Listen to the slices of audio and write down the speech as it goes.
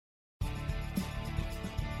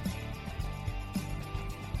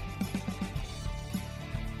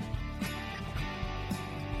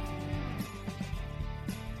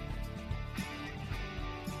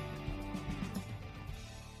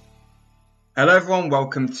Hello everyone,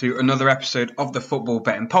 welcome to another episode of the Football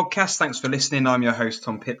Betting Podcast. Thanks for listening. I'm your host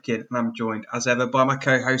Tom Pipkin and I'm joined as ever by my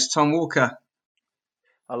co-host Tom Walker.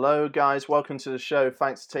 Hello guys, welcome to the show.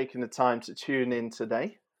 Thanks for taking the time to tune in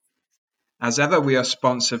today. As ever, we are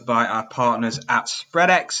sponsored by our partners at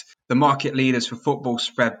SpreadX, the market leaders for football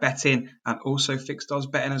spread betting and also fixed odds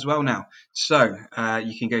betting as well now. So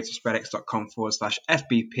you can go to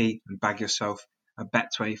spreadx.com/FBP and bag yourself a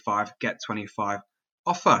Bet25, Get 25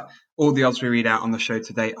 offer. All the odds we read out on the show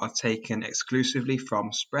today are taken exclusively from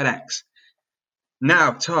SpreadX.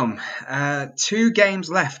 Now, Tom, 2 games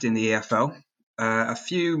left in the EFL, a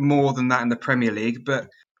few more than that in the Premier League, but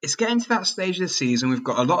it's getting to that stage of the season. We've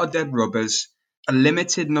got a lot of dead rubbers. A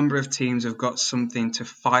limited number of teams have got something to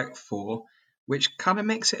fight for, which kind of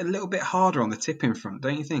makes it a little bit harder on the tipping front,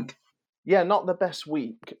 don't you think? Yeah, not the best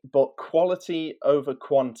week, but quality over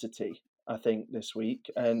quantity, I think, this week.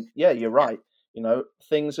 And yeah, you're right. You know,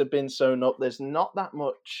 things have been sewn up. There's not that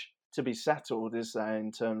much to be settled, is there,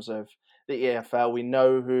 in terms of the EFL? We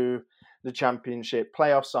know who the championship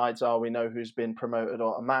playoff sides are. We know who's been promoted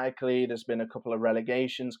automatically. There's been a couple of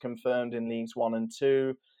relegations confirmed in Leagues 1 and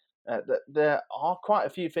 2. There are quite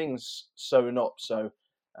a few things sewn up. So,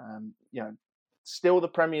 still the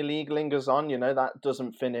Premier League lingers on. You know, that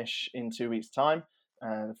doesn't finish in 2 weeks' time.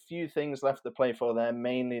 A few things left to play for there,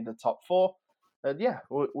 mainly the top 4.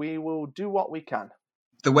 We will do what we can.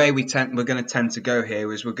 The way we're going to tend to go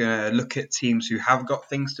here is we're going to look at teams who have got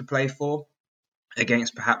things to play for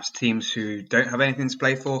against perhaps teams who don't have anything to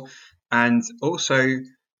play for. And also,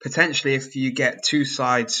 potentially, if you get 2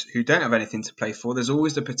 sides who don't have anything to play for, there's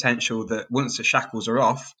always the potential that once the shackles are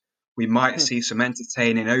off, we might see some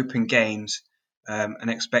entertaining open games and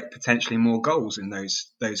expect potentially more goals in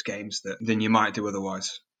those games than you might do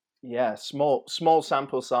otherwise. Yeah, small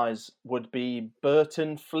sample size would be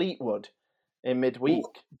Burton Fleetwood in midweek.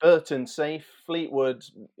 Ooh. Burton safe, Fleetwood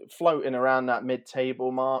floating around that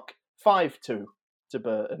mid-table mark. 5-2 to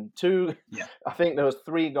Burton. Yeah. I think there was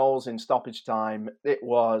 3 goals in stoppage time. It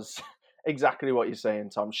was exactly what you're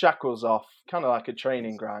saying, Tom. Shackles off, kind of like a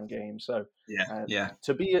training ground game. So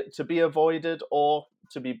to be avoided or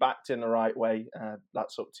to be backed in the right way,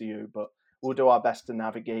 that's up to you. But we'll do our best to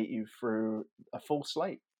navigate you through a full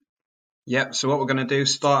slate. Yep, so what we're going to do,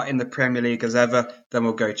 start in the Premier League as ever, then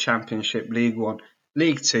we'll go Championship, League 1,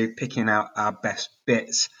 League 2, picking out our best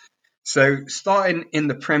bits. So starting in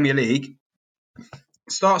the Premier League,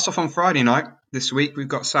 starts off on Friday night. This week we've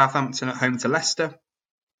got Southampton at home to Leicester.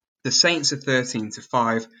 The Saints are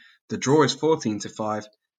 13-5, the draw is 14-5,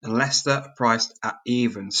 and Leicester are priced at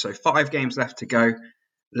even. So 5 games left to go.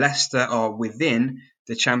 Leicester are within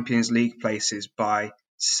the Champions League places by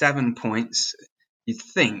 7 points. You'd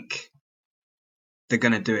think they're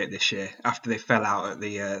going to do it this year after they fell out at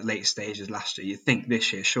the late stages last year. You think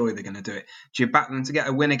this year, surely they're going to do it. Do you back them to get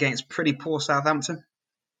a win against pretty poor Southampton?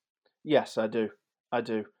 Yes, I do.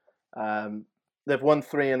 They've won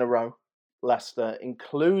 3 in a row, Leicester,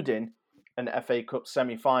 including an FA Cup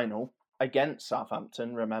semi-final against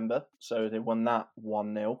Southampton, remember? So they won that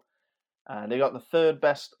 1-0. They got the 3rd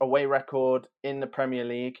best away record in the Premier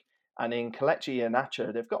League. And in Kelechi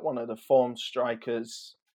Iheanacho, they've got one of the form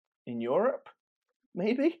strikers in Europe,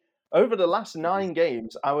 maybe? Over the last 9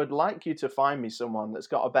 games, I would like you to find me someone that's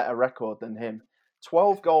got a better record than him.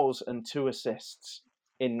 12 goals and 2 assists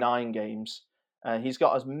in 9 games. He's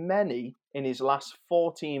got as many in his last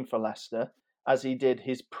 14 for Leicester as he did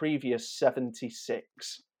his previous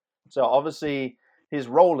 76. So obviously his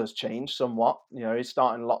role has changed somewhat. You know, he's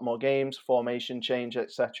starting a lot more games, formation change,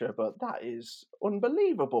 etc. But that is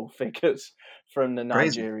unbelievable figures from the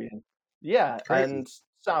Nigerian. Crazy. Yeah, Crazy. And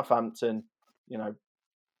Southampton, you know,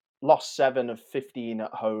 lost 7 of 15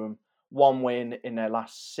 at home, 1 win in their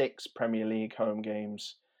last 6 Premier League home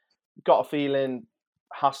games. Got a feeling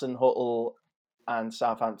Hasenhüttl and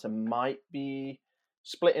Southampton might be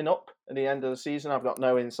splitting up at the end of the season. I've got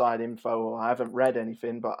no inside info. I haven't read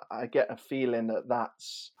anything, but I get a feeling that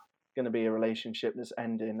that's going to be a relationship that's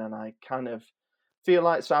ending. And I kind of feel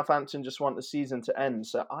like Southampton just want the season to end.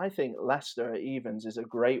 So I think Leicester at evens is a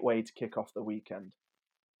great way to kick off the weekend.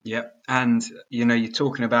 Yep. And, you know, you're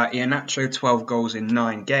talking about Iheanacho, 12 goals in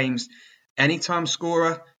 9 games. Anytime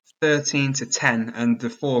scorer, 13-10. And the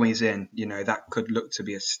form he's in, you know, that could look to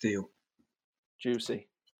be a steal. Juicy.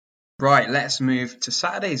 Right, let's move to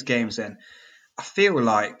Saturday's games then. I feel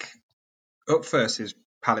like up first is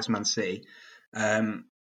Palace Man City. And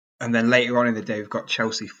then later on in the day, we've got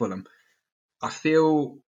Chelsea Fulham. I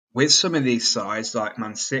feel with some of these sides like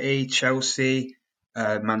Man City, Chelsea,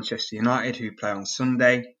 Manchester United, who play on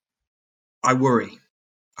Sunday, I worry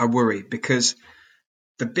because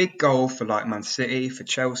the big goal for like Man City, for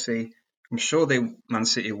Chelsea, I'm sure Man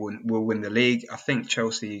City will win the league. I think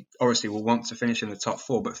Chelsea obviously will want to finish in the top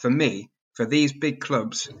four. But for me, for these big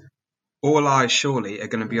clubs, all eyes surely are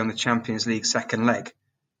going to be on the Champions League second leg,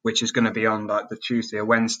 which is going to be on like the Tuesday or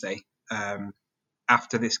Wednesday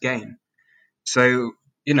after this game. So,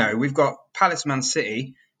 we've got Palace Man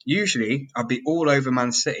City. Usually I'd be all over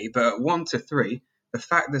Man City, but at 1-3, the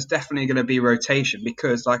fact there's definitely going to be rotation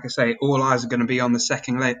because, like I say, all eyes are going to be on the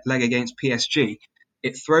second leg against PSG.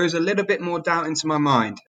 It throws a little bit more doubt into my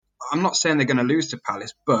mind. I'm not saying they're going to lose to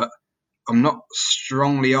Palace, but I'm not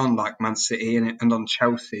strongly on like Man City and on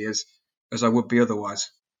Chelsea as I would be otherwise.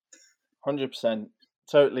 100%.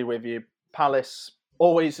 Totally with you. Palace,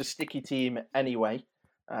 always a sticky team anyway.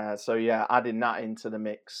 So yeah, adding that into the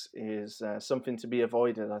mix is something to be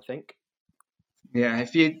avoided, I think. Yeah,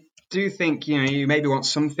 if you do think you maybe want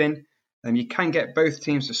something, you can get both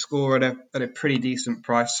teams to score at a pretty decent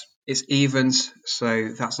price. It's evens, so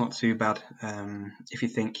that's not too bad. If you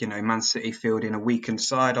think Man City fielding a weakened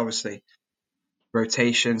side, obviously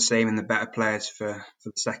rotation, saving the better players for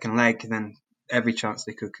the second leg, then every chance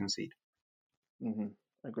they could concede.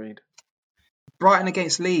 Agreed. Brighton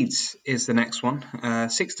against Leeds is the next one.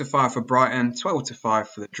 6-5 for Brighton, 12-5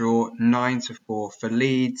 for the draw, 9-4 for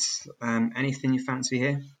Leeds. Anything you fancy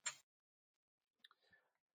here?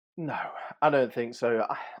 No, I don't think so.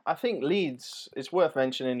 I think Leeds, it's worth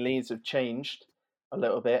mentioning, Leeds have changed a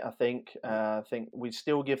little bit, I think. I think we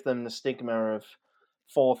still give them the stigma of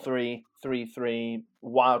 4-3, 3-3,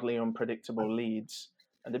 wildly unpredictable leads.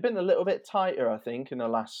 And they've been a little bit tighter, I think, in the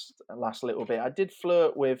last little bit. I did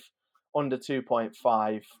flirt with under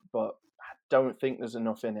 2.5, but I don't think there's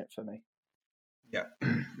enough in it for me. Yeah,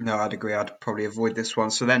 no, I'd agree. I'd probably avoid this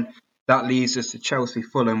one. So then that leaves us to Chelsea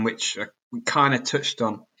Fulham, which we kind of touched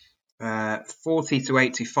on.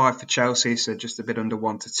 40-85 for Chelsea, so just a bit under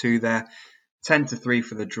 1-2 there. 10-3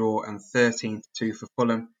 for the draw and 13-2 for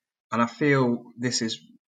Fulham. And I feel this is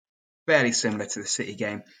fairly similar to the City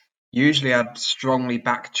game. Usually I'd strongly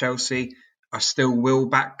back Chelsea. I still will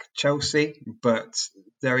back Chelsea, but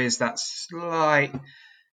there is that slight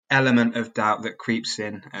element of doubt that creeps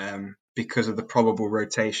in because of the probable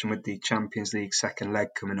rotation with the Champions League second leg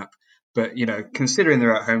coming up. But, considering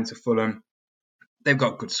they're at home to Fulham, they've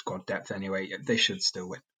got good squad depth anyway. They should still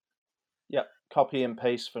win. Yep, copy and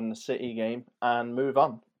paste from the City game and move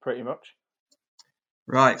on, pretty much.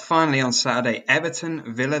 Right, finally on Saturday,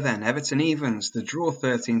 Everton, Villa then. Everton evens, the draw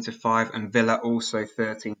 13-5 and Villa also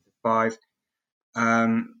 13-5.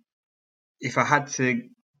 If I had to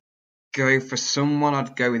go for someone,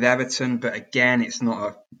 I'd go with Everton, but again, it's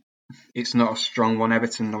not a strong one.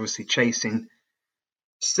 Everton obviously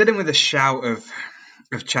sitting with a shout of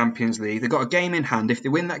Champions League. They've got a game in hand. If they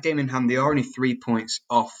win that game in hand, they are only 3 points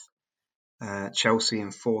off Chelsea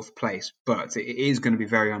in fourth place, but it is going to be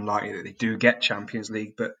very unlikely that they do get Champions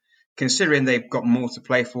League. But considering they've got more to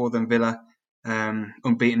play for than Villa,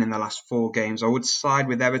 unbeaten in the last 4 games, I would side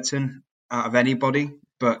with Everton out of anybody,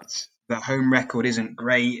 but their home record isn't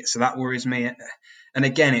great, so that worries me. And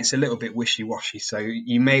again, it's a little bit wishy-washy, so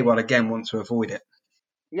you may well again want to avoid it.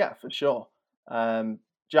 Yeah, for sure.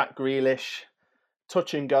 Jack Grealish,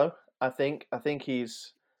 touch and go. I think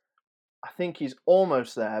he's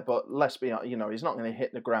almost there, but let's be honest, he's not going to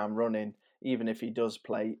hit the ground running, even if he does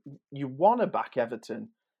play. You want to back Everton.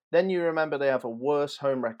 Then you remember they have a worse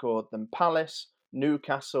home record than Palace,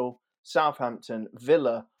 Newcastle, Southampton,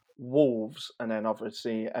 Villa, Wolves, and then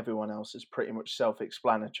obviously everyone else is pretty much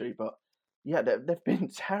self-explanatory. But yeah, they've been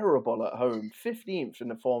terrible at home. 15th in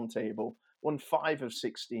the form table, won 5 of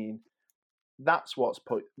 16. That's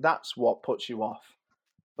what puts you off.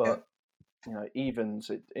 But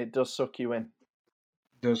evens, it does suck you in.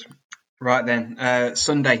 It does. Right then,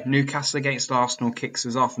 Sunday, Newcastle against Arsenal kicks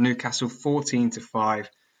us off. Newcastle 14-5,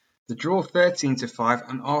 the draw 13-5,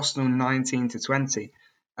 and Arsenal 19-20.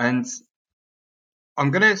 And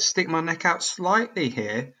I'm going to stick my neck out slightly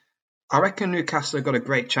here. I reckon Newcastle have got a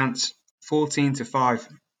great chance, 14-5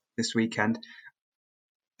 this weekend.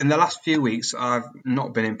 In the last few weeks, I've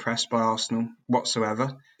not been impressed by Arsenal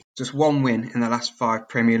whatsoever. Just 1 win in the last 5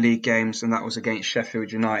 Premier League games, and that was against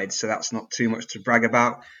Sheffield United, so that's not too much to brag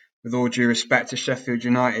about, with all due respect to Sheffield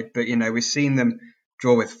United. But, we've seen them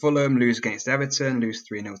draw with Fulham, lose against Everton, lose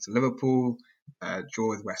 3-0 to Liverpool, draw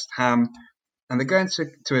with West Ham. And they're going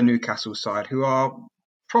to a Newcastle side who are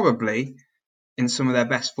probably in some of their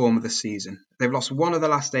best form of the season. They've lost 1 of the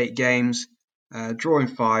last 8 games, drawing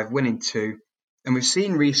 5, winning 2. And we've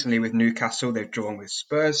seen recently with Newcastle, they've drawn with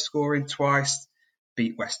Spurs scoring twice,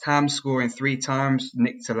 beat West Ham scoring 3 times,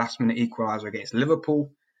 nicked a last-minute equaliser against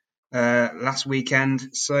Liverpool last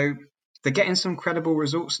weekend. So they're getting some credible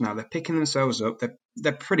results now. They're picking themselves up.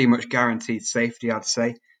 They're pretty much guaranteed safety, I'd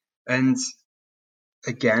say. And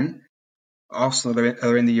again, Arsenal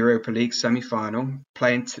are in the Europa League semi-final,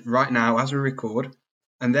 playing right now as we record,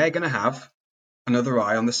 and they're going to have another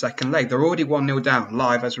eye on the second leg. They're already 1-0 down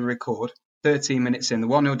live as we record, 13 minutes in. They're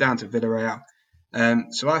 1-0 down to Villarreal.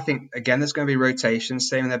 So I think, again, there's going to be rotations,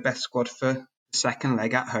 saving their best squad for the second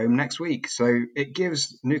leg at home next week. So it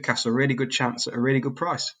gives Newcastle a really good chance at a really good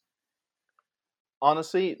price.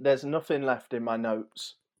 Honestly, there's nothing left in my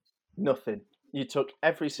notes. Nothing. You took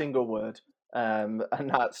every single word, and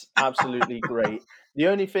that's absolutely great. The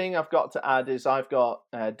only thing I've got to add is I've got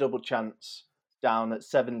double chance down at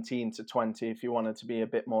 17 to 20 if you wanted to be a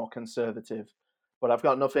bit more conservative. But I've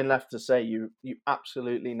got nothing left to say. You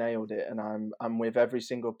absolutely nailed it, and I'm with every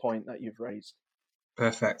single point that you've raised.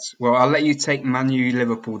 Perfect. Well, I'll let you take Man U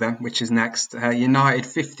Liverpool then, which is next. United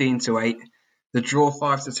 15 to 8. The draw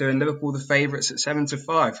 5 to 2, and Liverpool the favourites at 7 to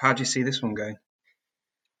 5. How do you see this one going?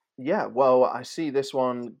 Yeah, well, I see this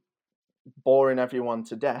one boring everyone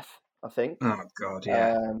to death, I think. Oh God,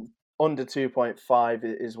 yeah. Under 2.5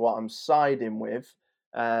 is what I'm siding with.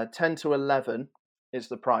 10 to 11 is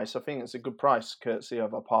the price. I think it's a good price, courtesy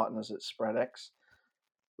of our partners at SpreadX.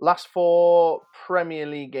 Last 4 Premier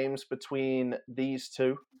League games between these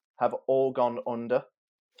two have all gone under.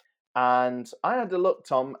 And I had a look,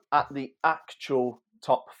 Tom, at the actual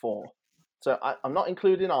top 4. So I'm not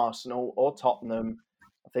including Arsenal or Tottenham,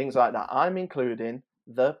 things like that. I'm including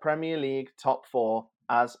the Premier League top 4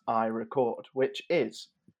 as I record, which is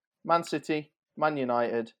Man City, Man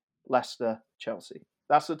United, Leicester, Chelsea.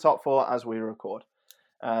 That's the top 4 as we record.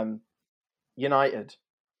 United.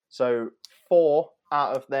 So 4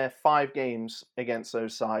 out of their 5 games against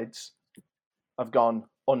those sides have gone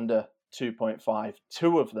under 2.5.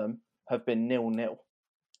 2 of them have been 0-0.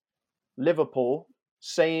 Liverpool,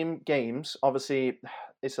 same games. Obviously,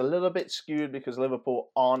 it's a little bit skewed because Liverpool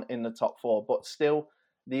aren't in the top 4, but still,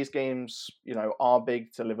 these games, are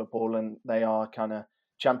big to Liverpool, and they are kind of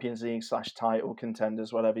Champions League / title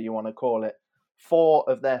contenders, whatever you want to call it. 4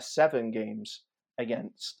 of their 7 games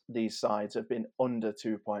against these sides have been under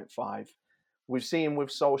 2.5. We've seen with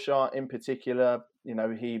Solskjaer in particular,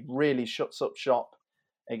 he really shuts up shop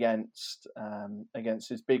against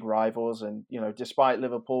his big rivals, and despite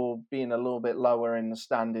Liverpool being a little bit lower in the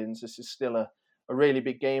standings, this is still a really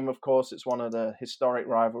big game. Of course, it's one of the historic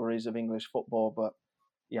rivalries of English football, but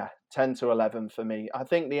yeah, 10 to 11 for me. I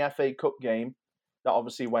think the FA Cup game that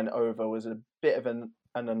obviously went over was a bit of an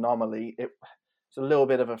anomaly. It's a little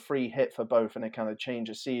bit of a free hit for both, and a kind of change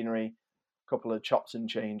of scenery, a couple of chops and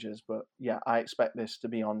changes, but yeah, I expect this to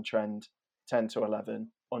be on trend. 10 to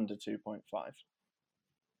 11 under 2.5.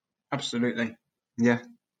 Absolutely. Yeah,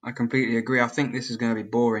 I completely agree. I think this is going to be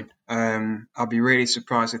boring. I'll be really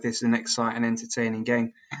surprised if this is an exciting, entertaining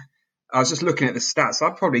game. I was just looking at the stats.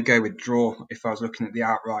 I'd probably go with draw if I was looking at the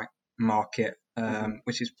outright market,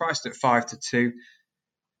 which is priced at 5 to 2.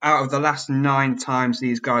 Out of the last 9 times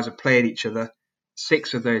these guys have played each other,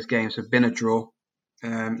 6 of those games have been a draw.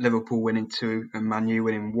 Liverpool winning 2 and Man U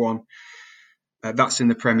winning 1. That's in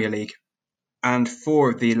the Premier League. And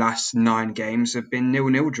 4 of the last 9 games have been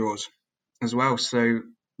 0-0 draws as well. So,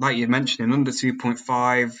 like you mentioned, under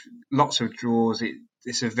 2.5, lots of draws.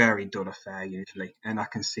 It's a very dull affair usually, and I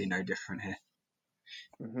can see no different here.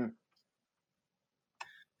 Mm-hmm.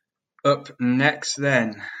 Up next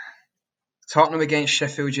then, Tottenham against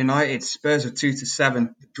Sheffield United. Spurs are 2 to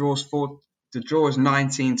 7. The draw is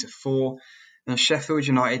 19 to 4, and Sheffield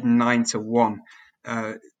United 9 to 1.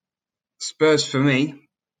 Spurs, for me,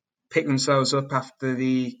 pick themselves up after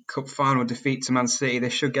the cup final defeat to Man City. They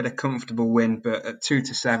should get a comfortable win, but at 2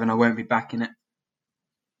 to 7, I won't be backing it.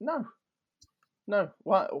 No.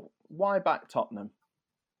 Why back Tottenham?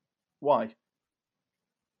 Why?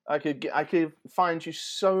 I could find you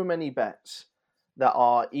so many bets that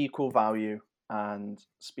are equal value and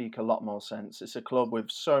speak a lot more sense. It's a club with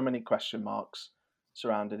so many question marks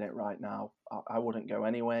surrounding it right now. I wouldn't go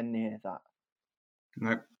anywhere near that.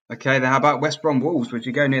 Nope. Okay, then how about West Brom Wolves? Would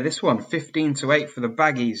you go near this one? 15 to 8 for the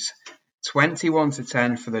Baggies, 21 to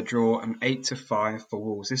 10 for the draw, and 8 to 5 for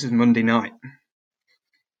Wolves. This is Monday night.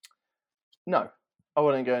 No, I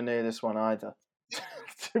wouldn't go near this one either.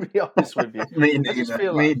 To be honest with you, Me neither. I just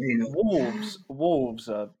feel like Wolves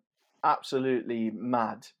are absolutely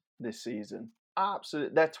mad this season.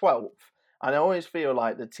 Absolutely, they're 12th, and I always feel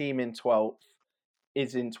like the team in 12th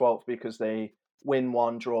is in 12th because they win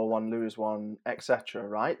 1, draw 1, lose 1, etc.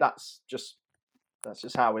 Right? That's just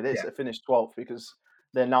how it is. Yeah. They finished 12th because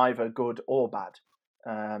they're neither good or bad.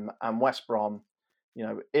 And West Brom,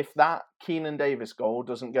 if that Keenan Davis goal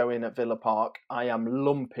doesn't go in at Villa Park, I am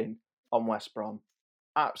lumping on West Brom.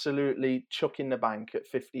 Absolutely chucking the bank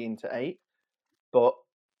at 15-8. But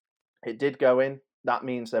it did go in. That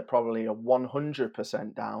means they're probably a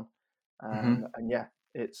 100% down. Hmm. And yeah,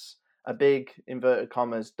 it's a big, inverted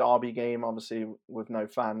commas, derby game, obviously, with no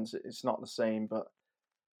fans. It's not the same, but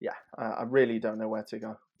yeah, I really don't know where to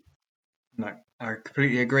go. No, I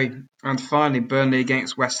completely agree. And finally, Burnley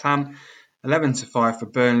against West Ham. 11-5 for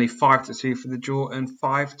Burnley, 5-2 for the draw, and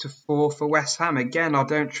 5-4 for West Ham. Again, I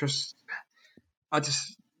don't trust.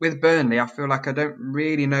 With Burnley, I feel like I don't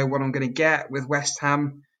really know what I'm going to get. With West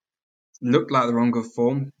Ham, looked like they're on good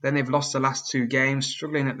form. Then they've lost the last 2 games,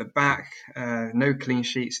 struggling at the back. No clean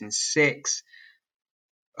sheets in 6.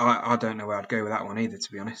 I don't know where I'd go with that one either,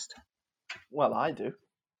 to be honest. Well, I do.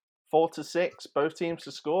 4-6, both teams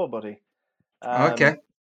to score, buddy. Okay.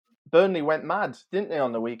 Burnley went mad, didn't they,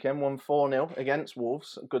 on the weekend? Won 4-0 against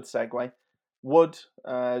Wolves. A good segue. Wood,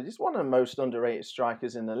 he's one of the most underrated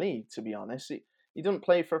strikers in the league, to be honest. He doesn't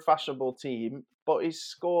play for a fashionable team, but he's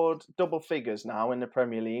scored double figures now in the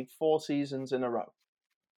Premier League, 4 seasons in a row.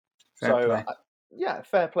 Fair So, play. yeah,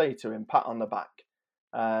 fair play to him. Pat on the back.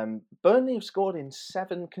 Burnley have scored in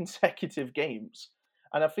 7 consecutive games.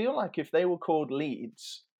 And I feel like if they were called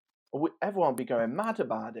Leeds, everyone would be going mad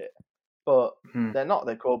about it. But they're not.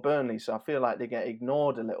 They're called Burnley, so I feel like they get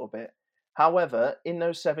ignored a little bit. However, in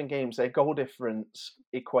those 7 games, their goal difference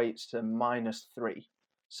equates to -3.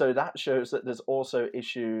 So that shows that there's also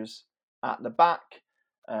issues at the back.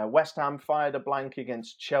 West Ham fired a blank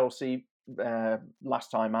against Chelsea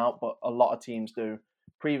last time out, but a lot of teams do.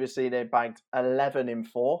 Previously, they bagged 11 in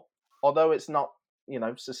 4. Although it's not,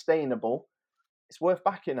 sustainable, it's worth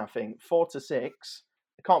backing, I think. 4-6.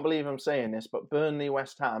 I can't believe I'm saying this, but Burnley,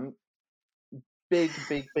 West Ham, big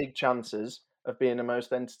chances of being the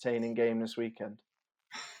most entertaining game this weekend.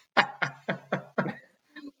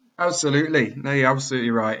 Absolutely. No, you're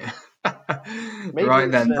absolutely right.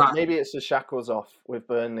 Maybe it's the shackles off with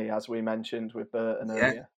Burnley, as we mentioned with Burton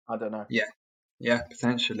earlier. I don't know. Yeah,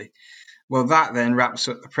 potentially. Well, that then wraps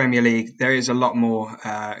up the Premier League. There is a lot more.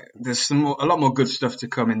 There's a lot more good stuff to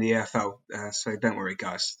come in the EFL. So don't worry,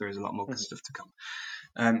 guys. There is a lot more good stuff to come.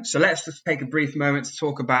 So let's just take a brief moment to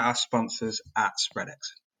talk about our sponsors at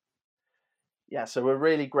SpreadX. Yeah, so we're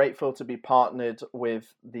really grateful to be partnered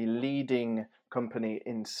with the leading company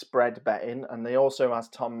in spread betting, and they also, as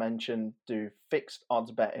Tom mentioned, do fixed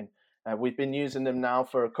odds betting. We've been using them now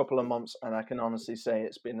for a couple of months, and I can honestly say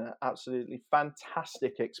it's been an absolutely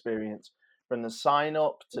fantastic experience. From the sign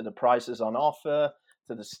up to the prices on offer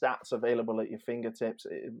to the stats available at your fingertips,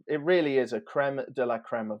 it really is a creme de la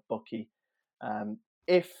creme of bookie.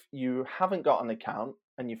 If you haven't got an account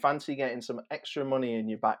and you fancy getting some extra money in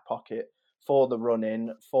your back pocket for the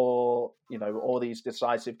run-in, for all these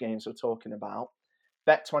decisive games we're talking about,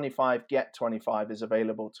 Bet25 Get 25 is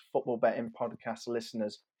available to football betting podcast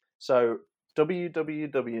listeners. So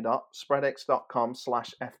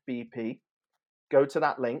www.spreadx.com/FBP, go to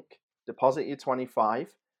that link, deposit your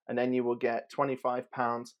 25, and then you will get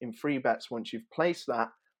 £25 in free bets once you've placed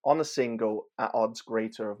that on a single at odds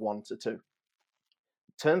greater of 1-2.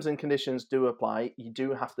 Terms and conditions do apply. You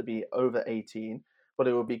do have to be over 18, but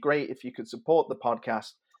it would be great if you could support the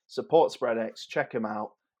podcast, support SpreadX, check them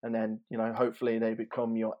out, and then, hopefully they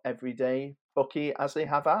become your everyday bookie as they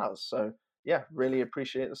have ours. So, yeah, really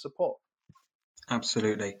appreciate the support.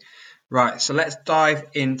 Absolutely. Right, so let's dive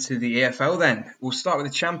into the EFL then. We'll start with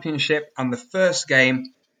the Championship, and the first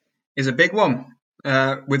game is a big one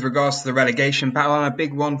with regards to the relegation battle, and a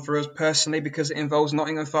big one for us personally because it involves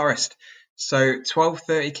Nottingham Forest. So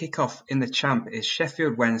 12:30 kickoff in the Champ is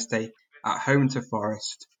Sheffield Wednesday at home to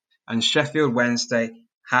Forest, and Sheffield Wednesday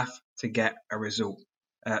have to get a result.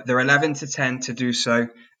 They're 11-10 to do so,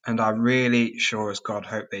 and I really sure as God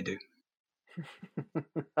hope they do.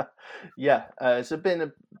 Yeah, it's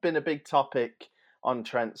been a big topic on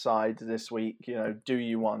Trent's side this week. Do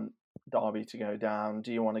you want Derby to go down?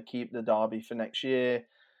 Do you want to keep the Derby for next year?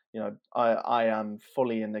 I am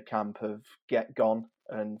fully in the camp of get gone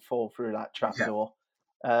and fall through that trapdoor.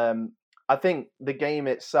 I think the game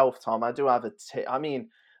itself, Tom, I do have a tip. I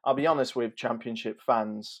mean, I'll be honest with Championship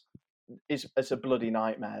fans, it's a bloody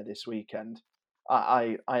nightmare this weekend.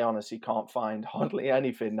 I honestly can't find hardly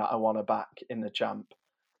anything that I want to back in the Champ.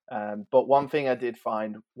 But one thing I did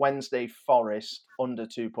find, Wednesday Forest under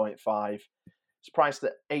 2.5. It's priced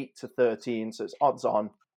at 8-13, so it's odds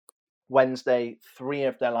on. Wednesday, 3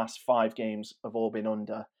 of their last 5 games have all been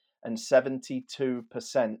under, and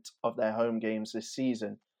 72% of their home games this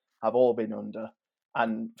season have all been under.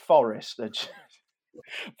 And Forest are just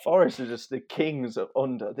the kings of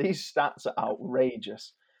under. These stats are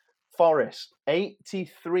outrageous. Forest,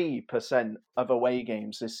 83% of away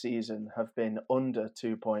games this season have been under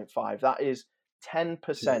 2.5. That is 10%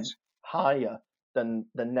 Jeez. higher than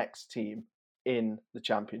the next team in the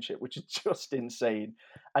championship, which is just insane.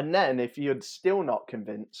 And then, if you're still not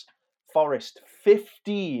convinced, Forest,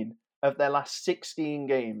 15 of their last 16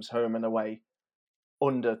 games, home and away,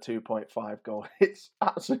 under 2.5 goal. It's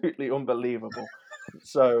absolutely unbelievable.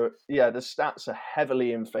 So, yeah, the stats are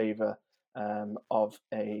heavily in favour of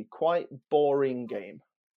a quite boring game.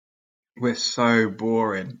 We're so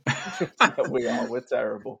boring. Yeah, we are. We're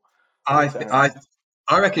terrible. We're I, th- terrible. I,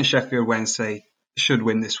 I reckon Sheffield Wednesday should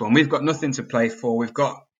win this one. We've got nothing to play for.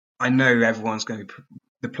 I know everyone's going to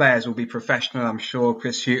the players will be professional. I'm sure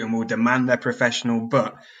Chris Hughton will demand they're professional,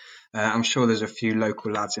 but I'm sure there's a few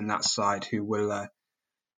local lads in that side who will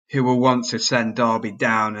want to send Derby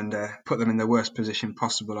down and put them in the worst position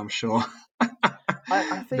possible. I'm sure.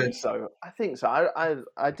 I But think so. I think so.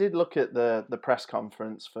 I did look at the press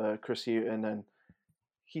conference for Chris Hughton, and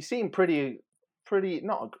he seemed pretty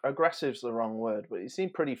not aggressive's the wrong word, but he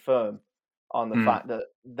seemed pretty firm on the fact that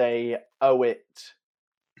they owe it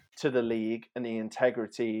to the league and the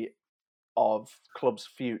integrity of clubs'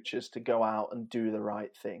 futures to go out and do the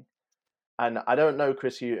right thing. And I don't know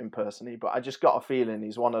Chris Hughton personally, but I just got a feeling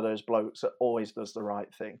he's one of those blokes that always does the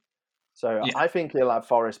right thing. So yeah, I think he'll have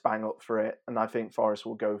Forest bang up for it, and I think Forest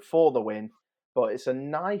will go for the win. But it's a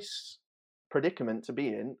nice predicament to be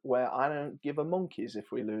in where I don't give a monkeys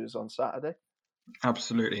if we lose on Saturday.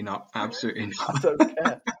 absolutely not. Absolutely I not. don't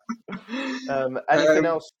care. Anything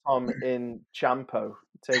else, Tom, in Champo?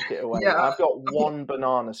 Take it away. Yeah, I've got I've got, one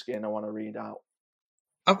banana skin I want to read out.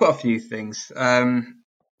 I've got a few things.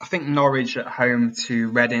 I think Norwich at home to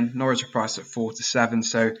Reading. Norwich are priced at 4-7,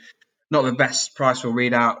 so not the best price we'll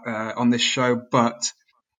read out on this show, but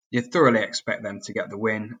you thoroughly expect them to get the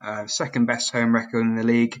win. Second best home record in the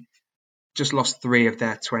league. Just lost 3 of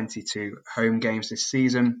their 22 home games this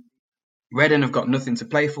season. Reading have got nothing to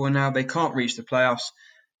play for now. They can't reach the playoffs.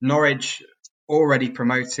 Norwich already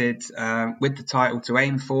promoted with the title to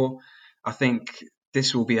aim for. I think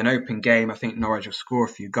this will be an open game. I think Norwich will score a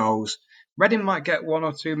few goals. Reading might get one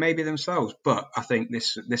or two, maybe themselves, but I think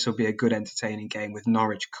this will be a good, entertaining game with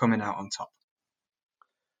Norwich coming out on top.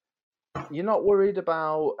 You're not worried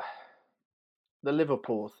about the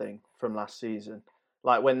Liverpool thing from last season,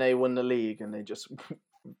 like when they won the league and they just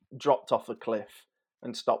dropped off a cliff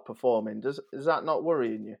and stopped performing. Is that not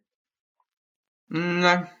worrying you?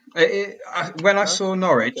 No, when I No. saw Okay.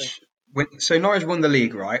 Norwich, so Norwich won the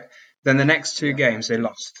league, right? Then the next two Yeah. games they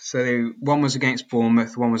lost. So one was against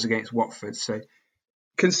Bournemouth, one was against Watford. So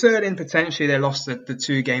concerning potentially they lost the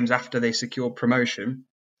 2 games after they secured promotion,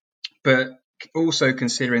 but also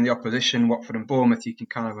considering the opposition, Watford and Bournemouth, you can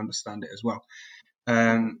kind of understand it as well.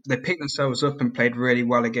 They picked themselves up and played really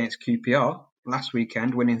well against QPR last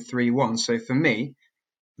weekend, winning 3-1. So for me,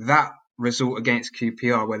 that result against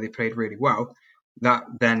QPR, where they played really well, that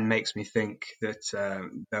then makes me think that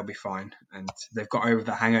they'll be fine. And they've got over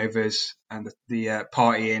the hangovers and the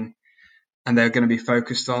partying, and they're going to be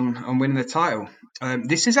focused on winning the title.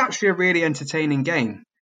 This is actually a really entertaining game,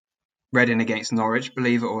 Reading against Norwich,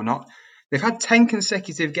 believe it or not. They've had 10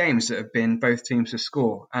 consecutive games that have been both teams to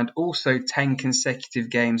score, and also 10 consecutive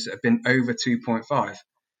games that have been over 2.5.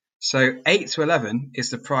 So 8-11 is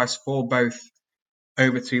the price for both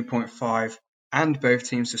over 2.5 and both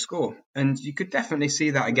teams to score. And you could definitely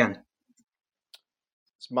see that again.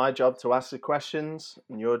 It's my job to ask the questions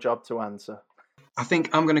and your job to answer. I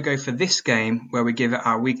think I'm going to go for this game where we give it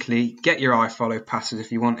our weekly get your iFollow passes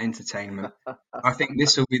if you want entertainment. I think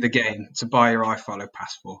this will be the game to buy your iFollow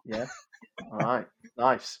pass for. Yeah. All right.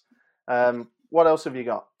 Nice. What else have you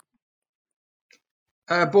got?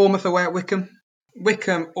 Bournemouth away at Wickham.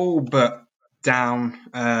 Wickham all but down.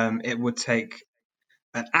 It would take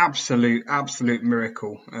an absolute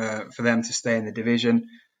miracle for them to stay in the division.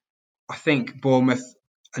 I think Bournemouth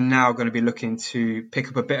are now going to be looking to pick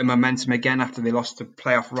up a bit of momentum again after they lost to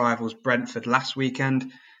playoff rivals Brentford last weekend.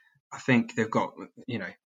 I think they've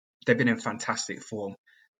been in fantastic form.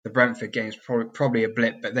 The Brentford game's probably a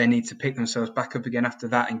blip, but they need to pick themselves back up again after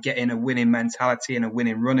that and get in a winning mentality and a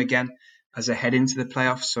winning run again as they head into the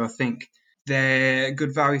playoffs. So I think they're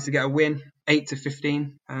good value to get a win,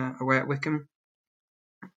 8-15 away at Wickham.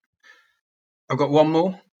 I've got one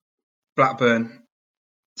more, Blackburn,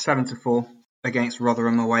 7-4 against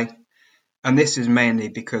Rotherham away. And this is mainly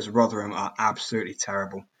because Rotherham are absolutely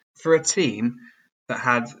terrible. For a team that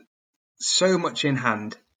had so much in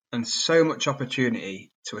hand and so much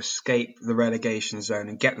opportunity to escape the relegation zone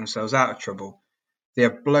and get themselves out of trouble, they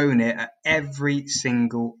have blown it at every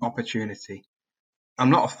single opportunity.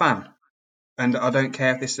 I'm not a fan. and I don't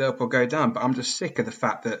care if they stay up or go down. But I'm just sick of the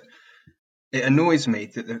fact that it annoys me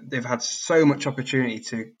that they've had so much opportunity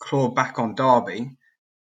to claw back on Derby,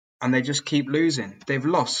 and they just keep losing. They've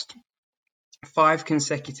lost 5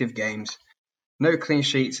 consecutive games, no clean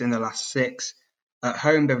sheets in the last 6. At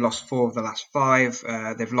home, they've lost 4 of the last 5.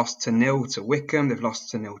 They've lost to 0 to Wycombe. They've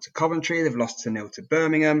lost to 0 to Coventry. They've lost to 0 to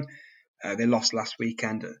Birmingham. They lost last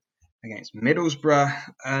weekend against Middlesbrough.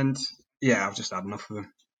 And yeah, I've just had enough of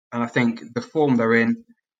them. And I think the form they're in,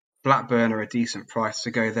 Blackburn are a decent price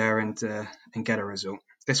to go there and get a result.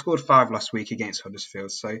 They scored 5 last week against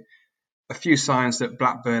Huddersfield, so a few signs that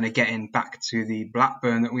Blackburn are getting back to the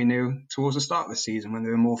Blackburn that we knew towards the start of the season, when they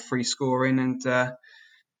were more free scoring and a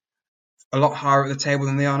lot higher at the table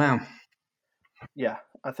than they are now. Yeah,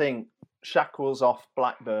 I think shackles off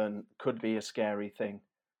Blackburn could be a scary thing.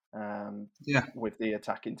 With the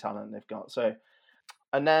attacking talent they've got. So,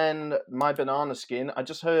 and then my banana skin, I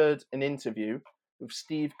just heard an interview with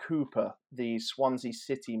Steve Cooper, the Swansea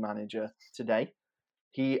City manager, today.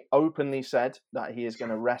 He openly said that he is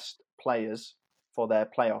going to rest players for their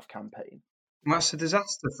playoff campaign. Well, that's a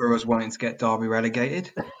disaster for us wanting to get Derby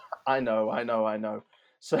relegated. I know.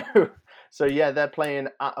 So yeah, they're playing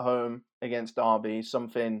at home against Derby,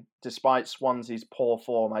 something despite Swansea's poor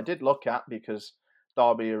form I did look at, because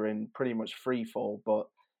Derby are in pretty much free fall. But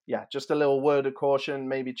yeah, just a little word of caution,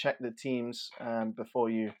 maybe check the teams before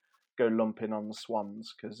you go lumping on the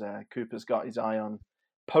Swans, because Cooper's got his eye on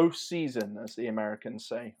post-season, as the Americans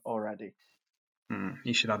say already.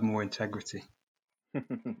 He should have more integrity. He's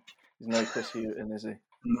no Chris Hughton, is he?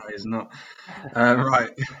 No, he's not.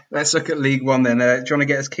 Right, let's look at League One then. Do you want to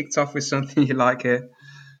get us kicked off with something you like here?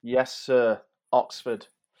 Yes, sir. Oxford.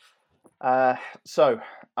 So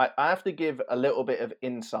I have to give a little bit of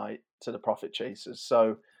insight to the Profit Chasers.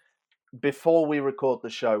 So before we record the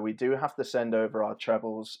show, we do have to send over our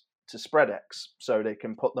trebles to Spreadex so they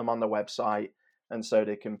can put them on the website, and so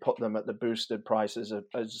they can put them at the boosted prices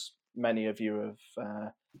as many of you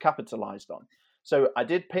have capitalized on. So I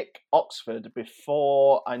did pick Oxford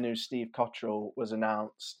before I knew Steve Cotterill was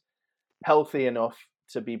announced healthy enough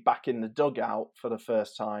to be back in the dugout for the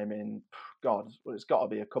first time in, it's got to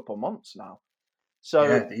be a couple of months now.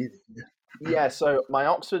 So so my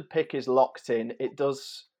Oxford pick is locked in. It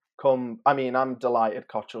does come. I mean, I'm delighted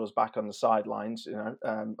Cotterill's back on the sidelines.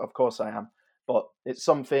 Of course I am. But it's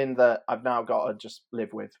something that I've now got to just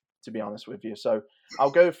live with, to be honest with you. So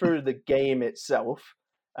I'll go through the game itself.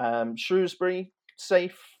 Shrewsbury,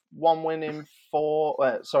 safe, 1 win and 4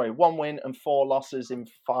 losses in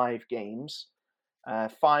 5 games.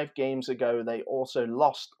 5 games ago, they also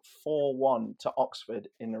lost 4-1 to Oxford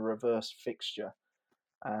in a reverse fixture.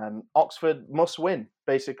 Oxford must win,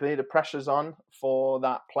 basically. The pressure's on for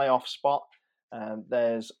that playoff spot.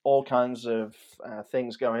 There's all kinds of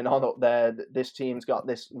things going on up there. This team's got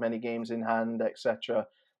this many games in hand, etc.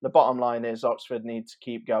 The bottom line is Oxford need to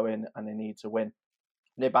keep going and they need to win.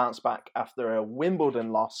 They bounced back after a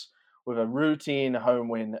Wimbledon loss with a routine home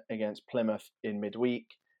win against Plymouth in midweek,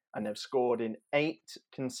 and they've scored in 8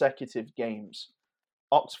 consecutive games.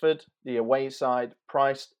 Oxford, the away side,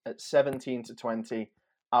 priced at 17-20.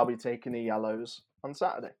 I'll be taking the yellows on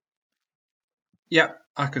Saturday. Yeah,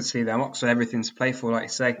 I could see them. Oxford, everything to play for, like you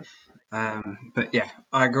say. But yeah,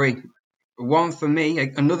 I agree. One for me,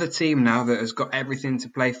 another team now that has got everything to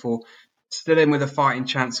play for, still in with a fighting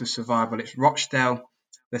chance of survival. It's Rochdale.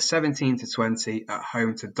 They're 17-20 at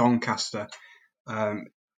home to Doncaster.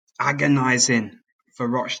 Agonising for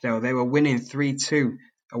Rochdale. They were winning 3-2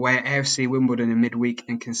 away at AFC Wimbledon in midweek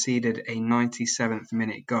and conceded a 97th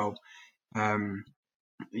minute goal.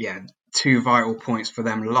 2 vital points for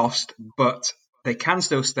them lost, but they can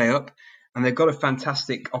still stay up, and they've got a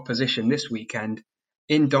fantastic opposition this weekend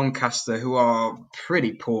in Doncaster, who are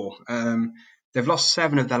pretty poor. They've lost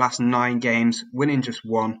 7 of their last 9 games, winning just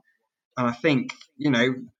 1. And I think,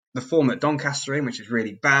 the form that Doncaster are in, which is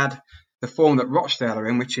really bad, the form that Rochdale are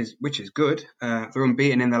in, which is good. They're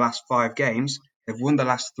unbeaten in the last 5 games. They've won the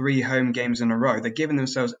last 3 home games in a row. They're giving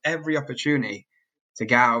themselves every opportunity to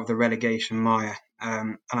get out of the relegation mire.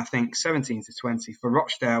 And I think 17-20 for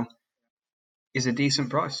Rochdale is a decent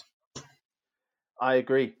price. I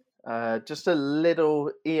agree. Just a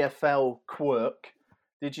little EFL quirk.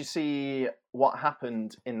 Did you see what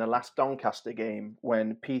happened in the last Doncaster game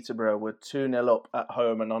when Peterborough were 2-0 up at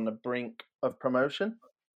home and on the brink of promotion?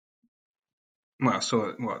 Well, I saw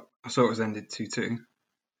it was ended 2-2.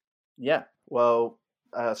 Yeah. Well,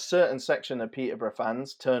 a certain section of Peterborough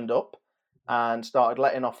fans turned up and started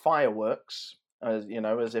letting off fireworks, as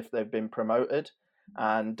if they've been promoted.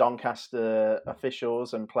 And Doncaster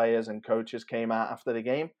officials and players and coaches came out after the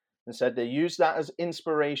game and said they used that as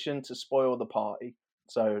inspiration to spoil the party.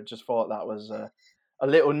 So just thought that was a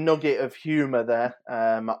little nugget of humour there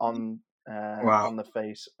on the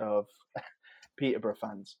face of Peterborough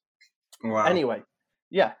fans. Wow. Anyway,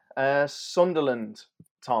 yeah, Sunderland,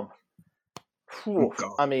 Tom. Oh,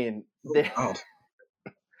 God. I mean, God.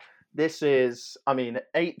 this is,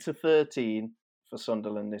 8-13 for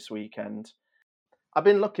Sunderland this weekend. I've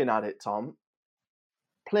been looking at it, Tom.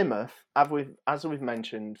 Plymouth, as we've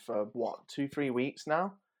mentioned for 2-3 weeks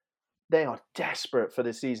now, they are desperate for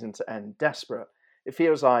the season to end. Desperate. It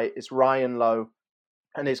feels like it's Ryan Lowe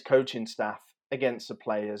and his coaching staff against the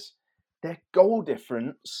players. Their goal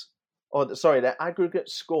difference, their aggregate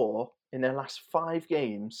score in their last 5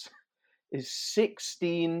 games is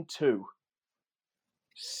 16-2.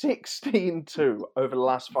 16-2 over the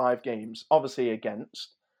last 5 games, obviously against.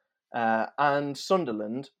 And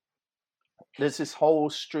Sunderland, there's this whole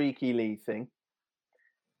streaky league thing.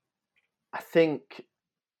 I think,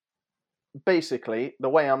 basically, the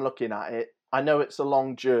way I'm looking at it, I know it's a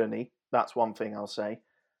long journey. That's one thing I'll say.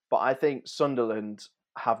 But I think Sunderland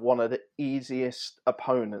have one of the easiest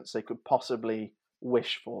opponents they could possibly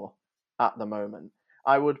wish for at the moment.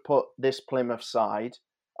 I would put this Plymouth side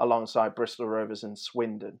alongside Bristol Rovers and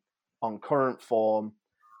Swindon on current form,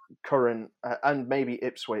 and maybe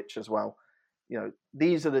Ipswich as well.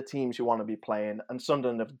 These are the teams you want to be playing, and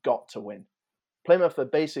Sunderland have got to win. Plymouth are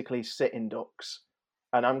basically sitting ducks,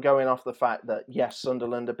 and I'm going off the fact that, yes,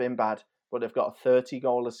 Sunderland have been bad, but they've got a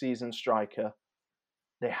 30-goal-a-season striker.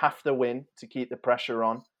 They have to win to keep the pressure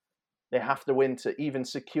on. They have to win to even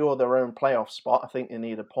secure their own playoff spot. I think they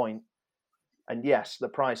need a point. And yes, the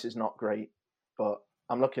price is not great, but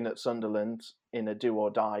I'm looking at Sunderland in a do or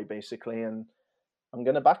die, basically, and I'm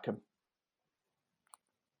going to back them.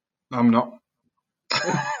 I'm not.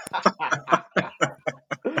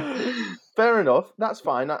 Fair enough. That's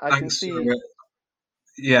fine. I can see.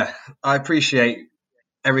 Yeah, I appreciate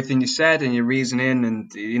everything you said and your reasoning,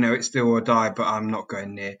 and it's do or die. But I'm not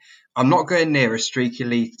going near a streaky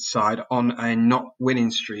league side on a not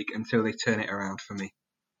winning streak until they turn it around for me.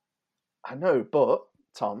 I know, but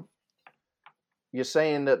Tom, you're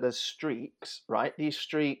saying that there's streaks, right? These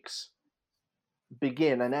streaks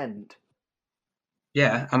begin and end.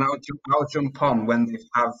 Yeah, and I'll jump on when they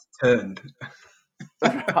have turned.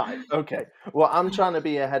 Right, okay. Well, I'm trying to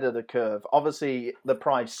be ahead of the curve. Obviously, the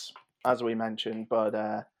price, as we mentioned, but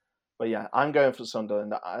yeah, I'm going for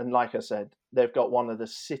Sunderland. And like I said, they've got one of the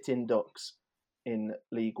sitting ducks in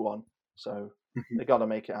League One, so they've got to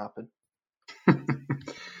make it happen.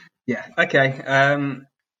 Yeah, okay.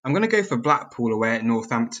 I'm going to go for Blackpool away at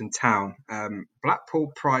Northampton Town.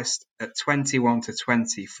 Blackpool priced at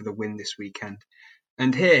 21-20 for the win this weekend.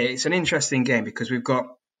 And here, it's an interesting game because we've got,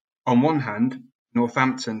 on one hand,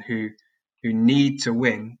 Northampton who need to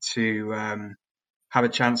win to have a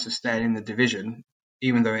chance of staying in the division,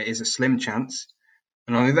 even though it is a slim chance.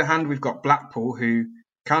 And on the other hand, we've got Blackpool who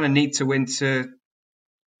kind of need to win to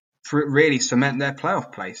really cement their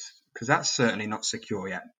playoff place, because that's certainly not secure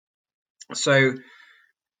yet. So,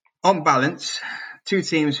 on balance, 2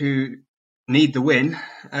 teams who need the win.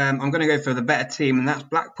 I'm going to go for the better team, and that's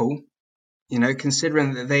Blackpool.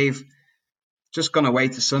 Considering that they've just gone away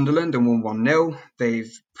to Sunderland and won 1-0.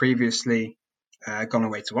 They've previously gone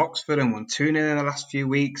away to Oxford and won 2-0 in the last few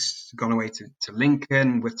weeks. Gone away to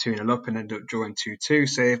Lincoln with 2-0 up and ended up drawing 2-2.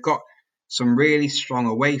 So they've got some really strong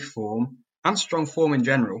away form and strong form in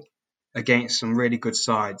general against some really good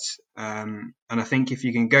sides. And I think if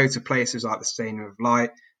you can go to places like the Stadium of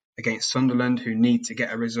Light against Sunderland, who need to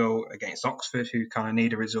get a result, against Oxford, who kind of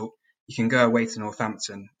need a result, you can go away to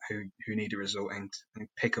Northampton, who need a result, and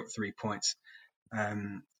pick up 3 points.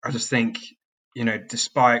 I just think,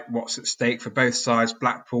 despite what's at stake for both sides,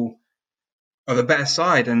 Blackpool are the better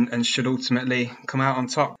side and should ultimately come out on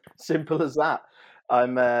top. Simple as that.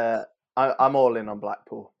 I'm all in on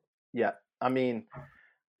Blackpool. Yeah,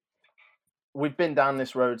 we've been down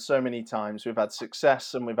this road so many times. We've had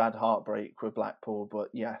success and we've had heartbreak with Blackpool. But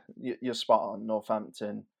yeah, you're spot on.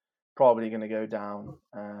 Northampton probably going to go down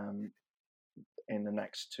in the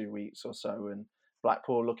next 2 weeks or so, and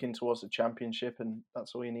Blackpool looking towards the championship, and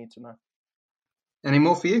that's all you need to know. Any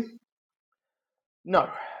more for you? No.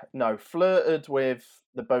 Flirted with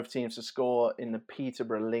the both teams to score in the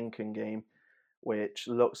Peterborough-Lincoln game, which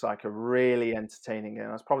looks like a really entertaining game.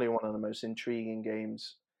 That's probably one of the most intriguing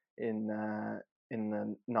games in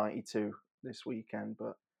the 92 this weekend.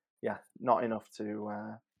 But yeah, not enough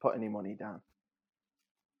to put any money down.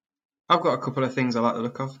 I've got a couple of things I like the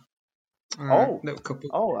look of. I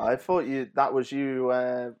thought that was you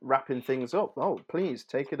wrapping things up. Oh, please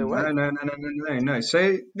take it away. No.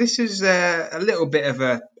 So this is a little bit of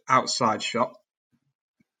a outside shot.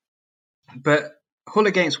 But Hull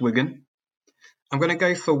against Wigan, I'm going to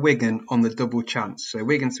go for Wigan on the double chance. So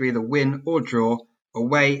Wigan to either win or draw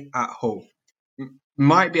away at Hull.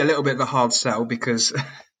 Might be a little bit of a hard sell because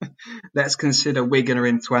let's consider Wigan are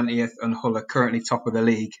in 20th and Hull are currently top of the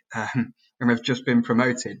league and have just been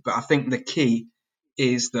promoted. But I think the key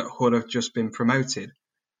is that Hull have just been promoted.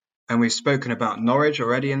 And we've spoken about Norwich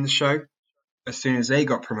already in the show. As soon as they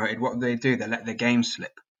got promoted, what did they do? They let their game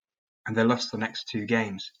slip and they lost the next 2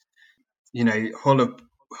 games. You know,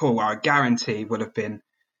 Hull, I guarantee, would have been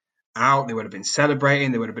out. They would have been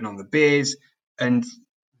celebrating. They would have been on the beers. And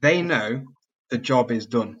they know the job is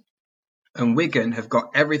done. And Wigan have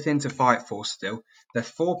got everything to fight for still. They're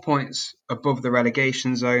 4 points above the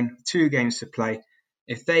relegation zone, 2 games to play.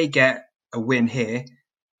 If they get a win here,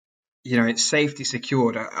 you know, it's safety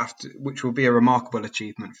secured, which will be a remarkable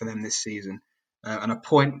achievement for them this season. And a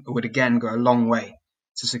point would again go a long way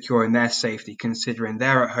to securing their safety, considering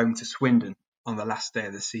they're at home to Swindon on the last day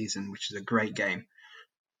of the season, which is a great game.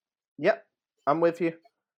 Yep, I'm with you.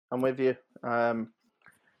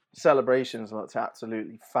 Celebrations looked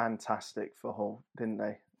absolutely fantastic for Hull, didn't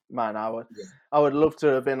they? Man, I would love to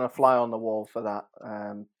have been a fly on the wall for that.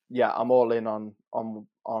 I'm all in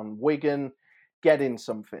on Wigan getting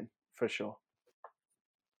something for sure.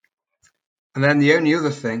 And then the only other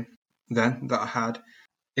thing then that I had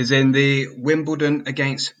is in the Wimbledon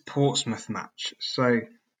against Portsmouth match. So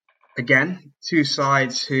again, 2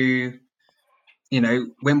 sides who, you know,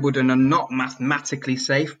 Wimbledon are not mathematically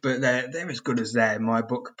safe, but they're as good as they're in my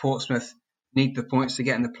book. Portsmouth need the points to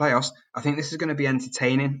get in the playoffs. I think this is going to be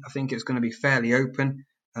entertaining. I think it's going to be fairly open.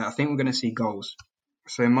 I think we're going to see goals.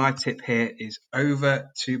 So my tip here is over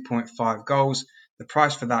 2.5 goals. The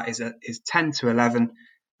price for that is 10 to 11.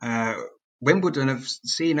 Wimbledon have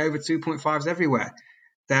seen over 2.5s everywhere.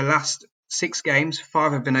 Their last 6 games,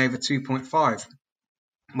 5 have been over 2.5.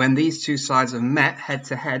 When these 2 sides have met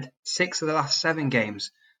head-to-head, 6 of the last 7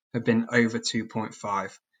 games have been over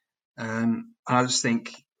 2.5. I just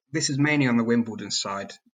think this is mainly on the Wimbledon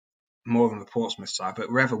side, more than the Portsmouth side, but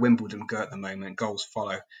wherever Wimbledon go at the moment, goals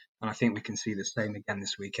follow. And I think we can see the same again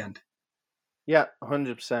this weekend. Yeah,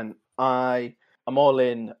 100%. I'm all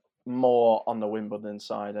in more on the Wimbledon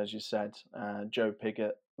side, as you said. Joe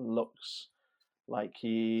Pigott looks like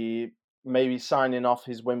he maybe signing off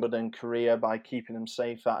his Wimbledon career by keeping him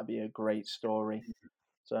safe. That'd be a great story.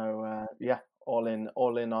 So all in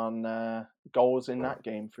on goals in that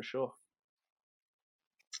game for sure.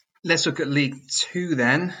 Let's look at League 2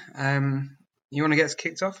 then. You want to get us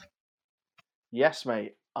kicked off? Yes,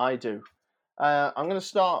 mate, I do. I'm going to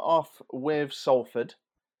start off with Salford.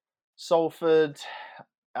 Salford,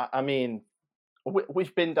 I mean,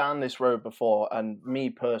 we've been down this road before, and me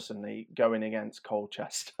personally going against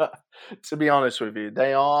Colchester, to be honest with you,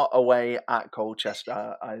 they are away at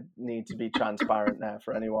Colchester. I need to be transparent there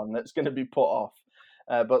for anyone that's going to be put off.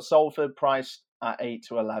 But Salford priced at 8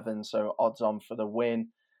 to 11, so odds on for the win.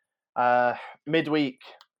 Midweek,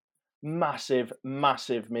 massive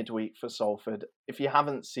midweek for Salford. If you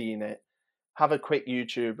haven't seen it, have a quick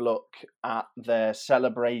YouTube look at their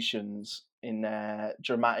celebrations in their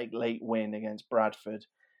dramatic late win against Bradford.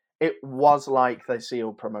 It was like they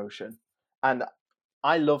sealed promotion. And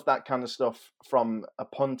I love that kind of stuff from a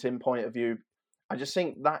punting point of view. I just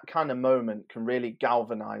think that kind of moment can really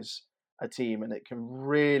galvanize a team, and it can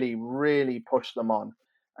really, really push them on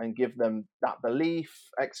and give them that belief,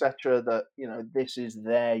 etc., that, you know, this is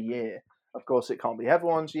their year. Of course, it can't be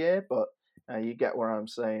everyone's year, but you get where I'm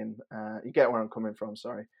saying. You get where I'm coming from,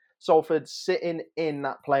 sorry. Salford sitting in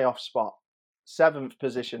that playoff spot, 7th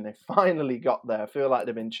position. They finally got there. I feel like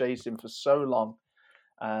they've been chasing for so long.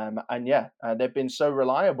 They've been so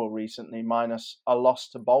reliable recently, minus a loss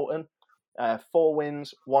to Bolton. 4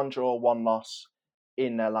 wins, 1 draw, 1 loss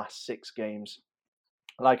in their last 6 games.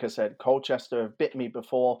 Like I said, Colchester have bit me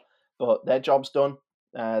before, but their job's done.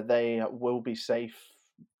 They will be safe,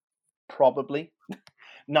 probably.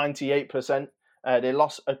 98%. They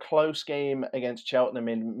lost a close game against Cheltenham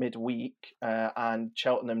in midweek, and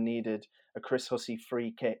Cheltenham needed a Chris Hussey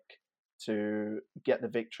free kick to get the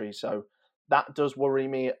victory. So that does worry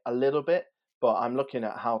me a little bit, but I'm looking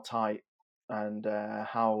at how tight and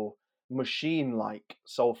how machine-like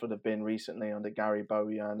Salford have been recently under Gary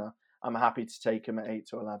Bowyer, and I'm happy to take him at 8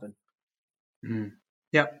 to 11.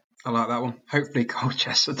 Yep, I like that one. Hopefully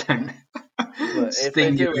Colchester don't if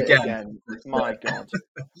they do it again, my God.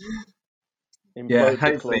 Yeah,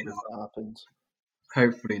 hopefully not. That happens.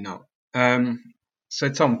 Hopefully not. So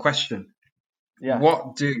Tom, question. Yeah.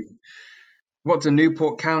 What do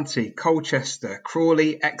Newport County, Colchester,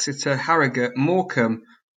 Crawley, Exeter, Harrogate, Morecambe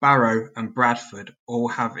Barrow and Bradford all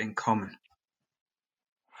have in common?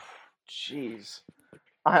 Jeez.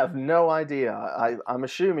 I have no idea. I'm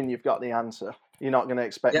assuming you've got the answer. You're not going to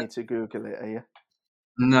expect Yep. me to Google it, are you?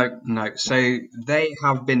 No, no. So they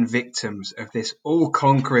have been victims of this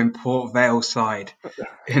all-conquering Port Vale side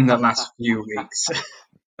in the last few weeks.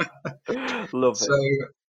 Love So it.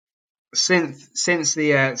 since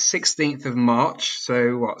the 16th of March,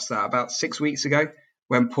 so what's that? About 6 weeks ago,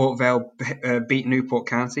 when Port Vale beat Newport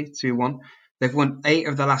County 2-1, they've won 8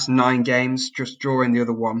 of the last 9 games, just drawing the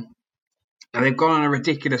other one, and they've gone on a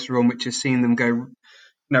ridiculous run, which has seen them go,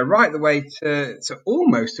 right the way to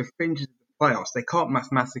almost the fringes of the playoffs. They can't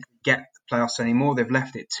mathematically get the playoffs anymore. They've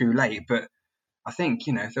left it too late, but I think,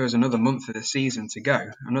 if there was another month of the season to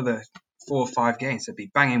go, another 4 or 5 games, they'd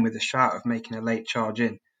be banging with a shout of making a late charge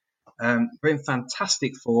in. They're in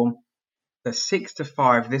fantastic form. They're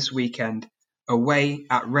 6-5 this weekend away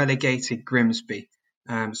at relegated Grimsby.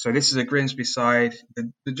 So this is a Grimsby side.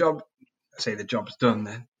 The job, I say the job's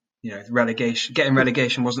done. Relegation, getting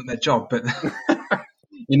relegation wasn't their job, but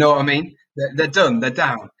you know what I mean. They're done. They're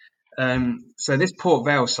down. So this Port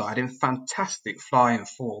Vale side in fantastic flying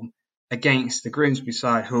form against the Grimsby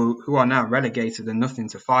side, who are now relegated and nothing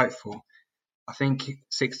to fight for. I think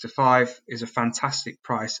 6-5 is a fantastic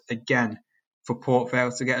price again for Port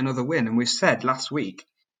Vale to get another win. And we said last week,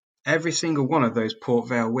 every single one of those Port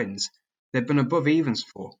Vale wins, they've been above evens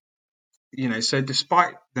for. So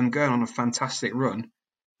despite them going on a fantastic run,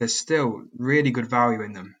 there's still really good value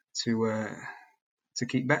in them to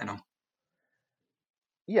keep betting on.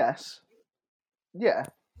 Yes. Yeah.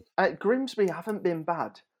 Grimsby haven't been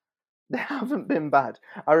bad. They haven't been bad.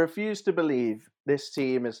 I refuse to believe this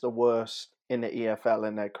team is the worst in the EFL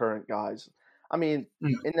in their current guise. I mean,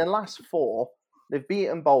 in the last 4, they've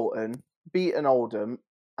beaten Bolton, beaten Oldham,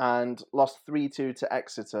 and lost 3-2 to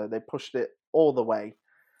Exeter. They pushed it all the way.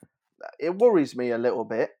 It worries me a little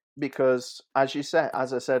bit because, as I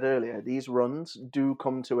said earlier, these runs do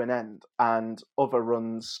come to an end and other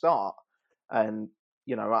runs start. And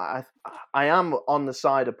I am on the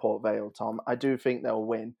side of Port Vale, Tom. I do think they'll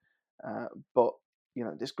win, but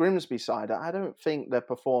this Grimsby side, I don't think they're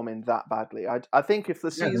performing that badly. I think if the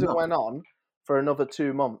Yeah, they're season not. went on for another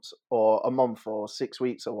 2 months or a month or 6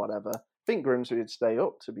 weeks or whatever, I think Grimsby would stay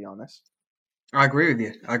up. To be honest, I agree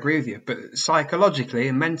with you. But psychologically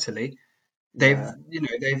and mentally, they've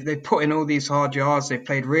yeah, they've put in all these hard yards. They've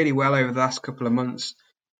played really well over the last couple of months,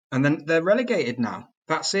 and then they're relegated now.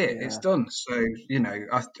 That's it. It's yeah, done. So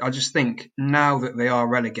I just think now that they are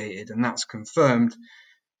relegated and that's confirmed,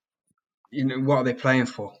 what are they playing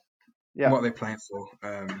for? yeah. What are they playing for?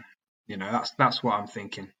 That's what I'm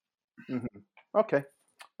thinking. hmm Okay.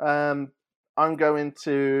 Um, I'm going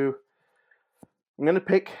to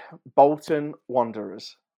pick Bolton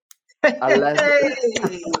Wanderers. 11.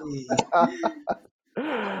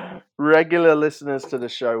 Regular listeners to the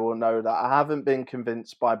show will know that I haven't been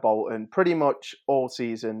convinced by Bolton pretty much all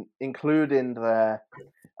season, including their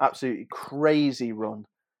absolutely crazy run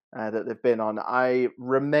that they've been on. I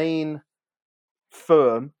remain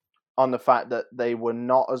firm on the fact that they were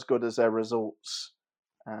not as good as their results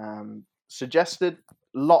suggested.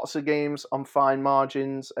 Lots of games on fine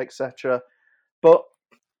margins, etc. But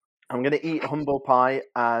I'm going to eat humble pie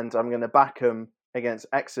and I'm going to back them against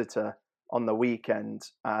Exeter on the weekend,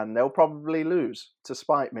 and they'll probably lose to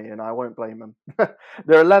spite me, and I won't blame them.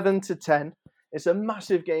 They're 11-10. It's a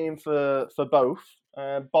massive game for both.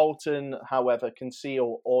 Bolton, however, can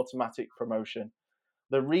seal automatic promotion.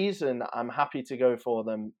 The reason I'm happy to go for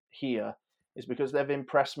them here is because they've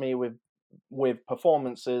impressed me with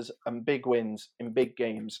performances and big wins in big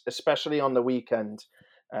games, especially on the weekend.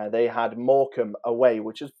 They had Morecambe away,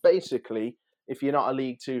 which is basically, if you're not a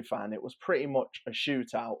League Two fan, it was pretty much a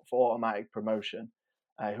shootout for automatic promotion.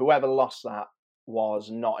 Whoever lost that was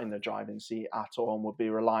not in the driving seat at all and would be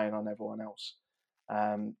relying on everyone else.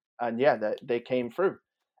 And yeah, they came through.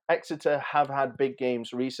 Exeter have had big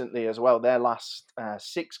games recently as well. Their last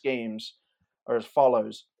 6 games are as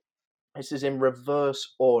follows. This is in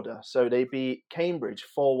reverse order. So they beat Cambridge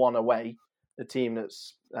 4-1 away, the team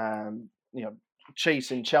that's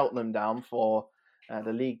chasing Cheltenham down for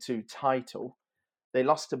the League Two title. They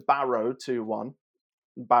lost to Barrow 2-1.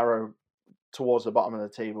 Barrow towards the bottom of the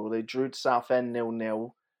table. They drew to Southend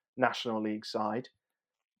 0-0, National League side,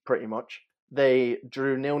 pretty much. They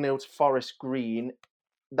drew 0-0 to Forest Green.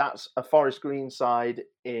 That's a Forest Green side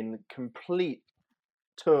in complete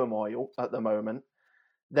turmoil at the moment.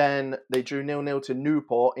 Then they drew 0-0 to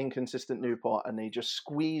Newport, inconsistent Newport, and they just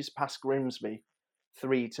squeezed past Grimsby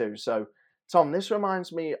 3-2. So, Tom, this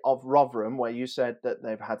reminds me of Rotherham, where you said that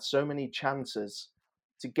they've had so many chances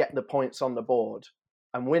to get the points on the board,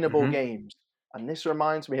 and winnable Hmm. games. And this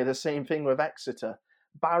reminds me of the same thing with Exeter.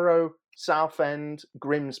 Barrow, Southend,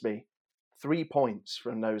 Grimsby, 3 points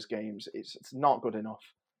from those games. It's not good enough.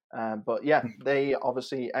 But yeah, they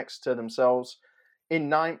obviously, Exeter themselves, in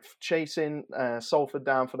ninth, chasing Salford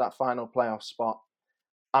down for that final playoff spot.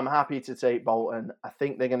 I'm happy to take Bolton. I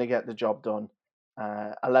think they're going to get the job done.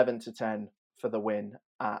 11-10 for the win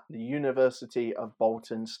at the University of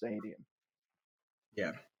Bolton Stadium.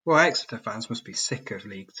 Yeah. Well, Exeter fans must be sick of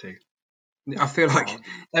League Two. I feel like Oh,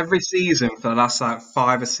 every season for the last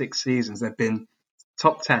 5 or 6 seasons, they've been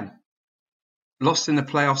top 10. Lost in the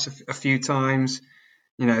playoffs a few times.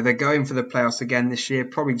 They're going for the playoffs again this year,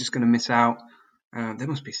 probably just going to miss out. They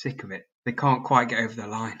must be sick of it. They can't quite get over the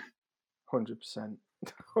line. 100%.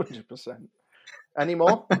 100%. Any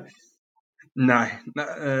more? No,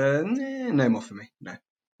 no more for me. No.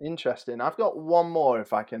 Interesting. I've got one more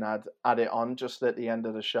if I can add it on just at the end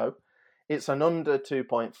of the show. It's an under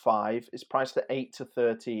 2.5. It's priced at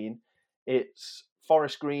 8-13. It's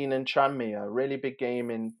Forest Green and Tranmere, really big game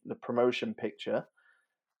in the promotion picture.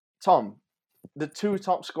 Tom, the 2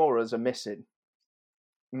 top scorers are missing.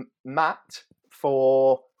 Matt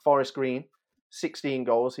for Forest Green, 16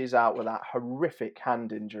 goals. He's out with that horrific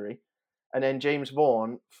hand injury. And then James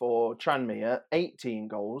Vaughan for Tranmere, 18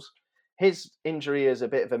 goals. His injury is a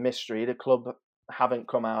bit of a mystery. The club haven't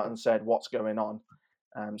come out and said what's going on.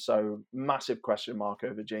 So massive question mark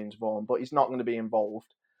over James Vaughan, but he's not going to be involved.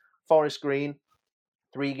 Forest Green,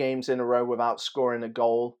 3 games in a row without scoring a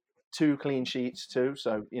goal, 2 clean sheets too.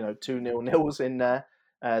 So, 2 nils in there.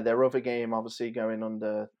 Their other game obviously going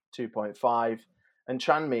under 2.5. And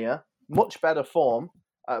Tranmere, much better form,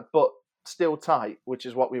 but still tight, which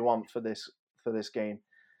is what we want for this game.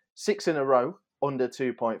 6 in a row under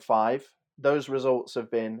 2.5. Those results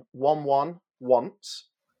have been 1-1 once,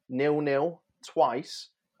 0-0 twice,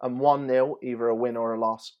 and 1-0 either a win or a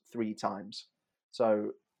loss 3 times.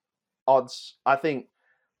 So odds, I think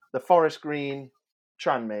the Forest Green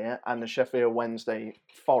Tranmere and the Sheffield Wednesday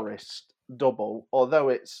Forest double, although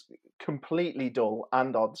it's completely dull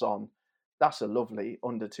and odds on, that's a lovely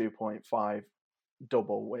under 2.5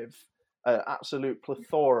 double with an absolute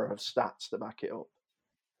plethora of stats to back it up.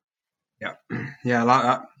 Yeah, yeah, I like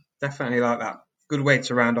that. Definitely like that. Good way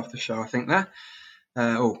to round off the show, I think, there.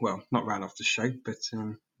 Not round off the show, but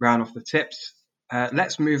round off the tips.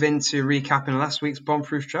 Let's move into recapping last week's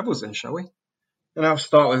bomb-proof trebles then, shall we? And I'll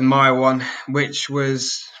start with my one, which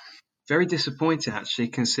was very disappointing, actually,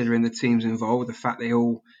 considering the teams involved, the fact they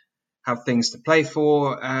all have things to play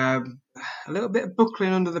for. A little bit of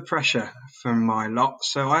buckling under the pressure from my lot.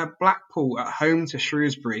 So I had Blackpool at home to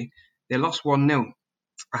Shrewsbury. They lost 1-0.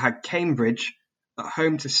 I had Cambridge at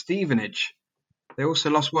home to Stevenage. They also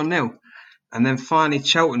lost 1-0. And then finally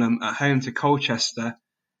Cheltenham at home to Colchester.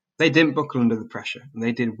 They didn't buckle under the pressure, and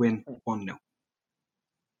they did win 1-0.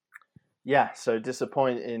 Yeah, so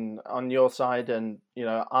disappointing on your side. And,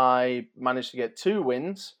 I managed to get 2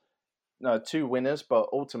 winners, but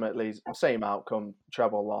ultimately same outcome,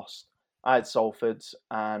 treble lost. I had Salford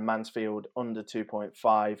and Mansfield under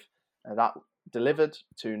 2.5. That delivered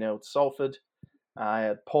 2-0 to Salford. I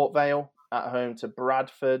had Port Vale at home to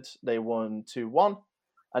Bradford. They won 2-1.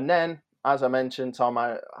 And then, as I mentioned, Tom,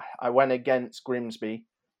 I went against Grimsby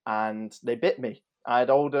and they bit me. I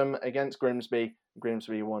had Oldham against Grimsby.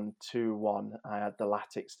 Grimsby won 2-1. I had the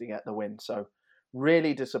Latics to get the win. So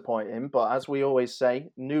really disappointing. But as we always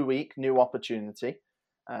say, new week, new opportunity.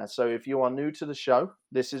 So if you are new to the show,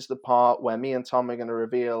 this is the part where me and Tom are going to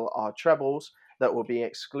reveal our trebles that will be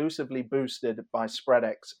exclusively boosted by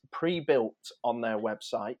SpreadX, pre-built on their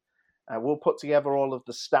website. We'll put together all of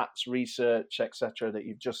the stats, research, etc. that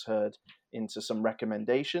you've just heard into some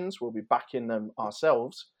recommendations. We'll be backing them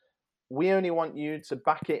ourselves. We only want you to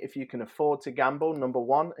back it if you can afford to gamble, number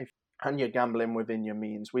one, and you're gambling within your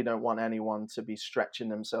means. We don't want anyone to be stretching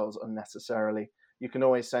themselves unnecessarily. You can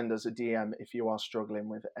always send us a DM if you are struggling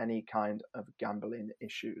with any kind of gambling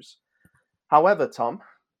issues. However, Tom,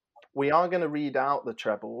 we are going to read out the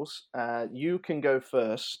trebles. You can go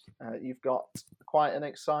first. You've got quite an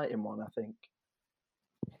exciting one, I think.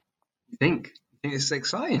 You think it's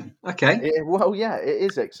exciting? Okay. It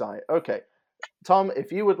is exciting. Okay. Tom,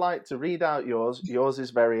 if you would like to read out yours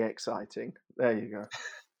is very exciting. There you go.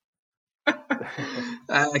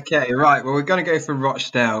 Okay, right. Well, we're going to go for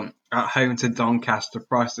Rochdale at home to Doncaster,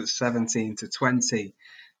 priced at 17-20.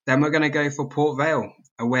 Then we're going to go for Port Vale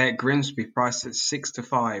away at Grimsby, priced at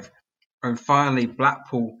 6-5. And finally,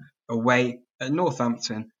 Blackpool away at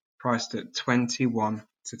Northampton, priced at 21-20.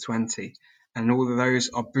 And all of those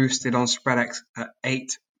are boosted on SpreadX at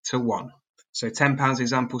 8-1. So £10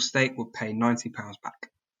 example stake would pay £90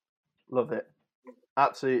 back. Love it.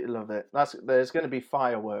 Absolutely love it. There's going to be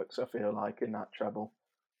fireworks, I feel like, in that treble.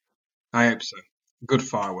 I hope so. Good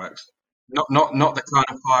fireworks. Not the kind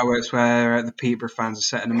of fireworks where the Peterborough fans are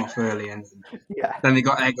setting them off early and Yeah, then they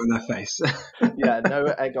got egg on their face. yeah, no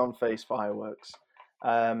egg on face fireworks.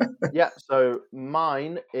 Yeah, so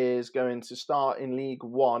mine is going to start in League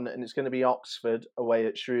One, and it's going to be Oxford away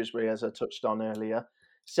at Shrewsbury, as I touched on earlier.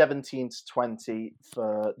 17-20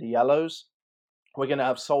 for the Yellows. We're going to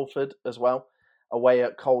have Salford as well, away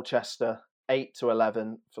at Colchester,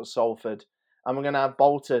 8-11 for Salford. And we're going to have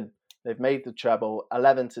Bolton. They've made the treble,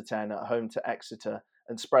 11-10 at home to Exeter.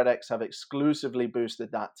 And SpreadX have exclusively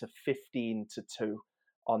boosted that to 15-2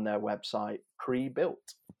 on their website,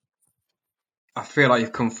 pre-built. I feel like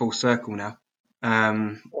you've come full circle now.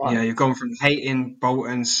 You've gone from hating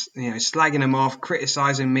Bolton's, slagging them off,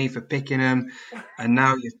 criticising me for picking them, and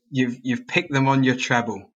now you've picked them on your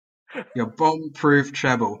treble. Your bomb-proof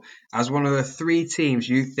treble as one of the 3 teams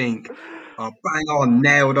you think are bang on,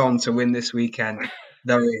 nailed on to win this weekend.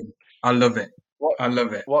 They're in. I love it. I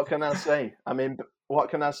love it. What can I say? What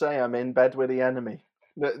can I say? I'm in bed with the enemy.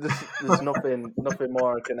 There's nothing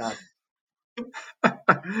more I can add.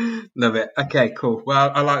 Love it. Okay, cool.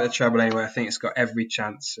 Well, I like the treble anyway. I think it's got every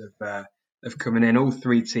chance of coming in. All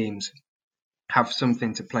 3 teams have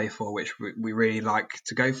something to play for, which we really like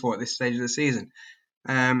to go for at this stage of the season.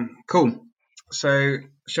 Cool. So,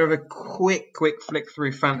 shall we have a quick flick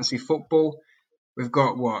through fantasy football? We've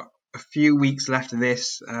got a few weeks left of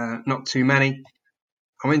this, not too many.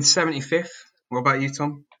 I'm in 75th. What about you,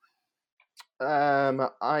 Tom? I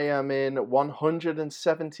am in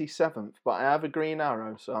 177th, but I have a green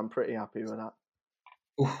arrow, so I'm pretty happy with that.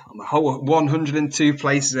 I'm a whole 102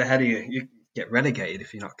 places ahead of you. You get relegated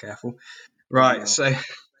if you're not careful. Right, so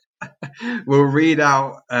we'll read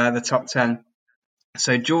out the top 10.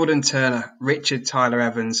 So Jordan Turner, Richard Tyler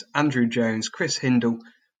Evans, Andrew Jones, Chris Hindle,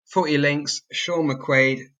 Footy Links, Sean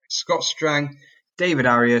McQuaid, Scott Strang, David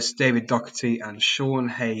Arias, David Doherty, and Sean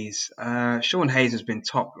Hayes. Sean Hayes has been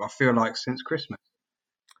top, I feel like, since Christmas.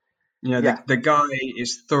 The guy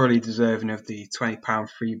is thoroughly deserving of the £20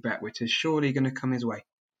 free bet, which is surely going to come his way.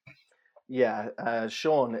 Yeah,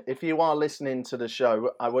 Sean, if you are listening to the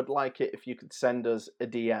show, I would like it if you could send us a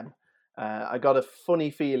DM. I got a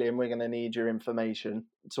funny feeling we're going to need your information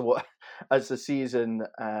as the season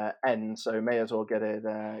ends, so may as well get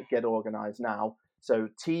organised now. So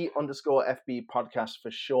T_FB podcast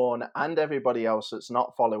for Sean and everybody else that's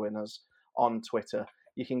not following us on Twitter.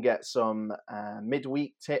 You can get some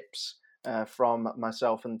midweek tips from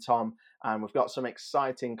myself and Tom, and we've got some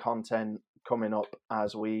exciting content coming up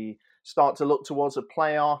as we start to look towards the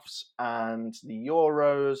playoffs and the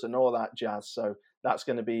Euros and all that jazz. So that's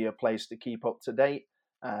going to be a place to keep up to date.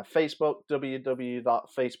 Facebook,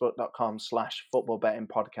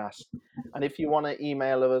 www.facebook.com/footballbettingpodcast. And if you want to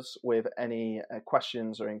email us with any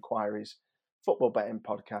questions or inquiries,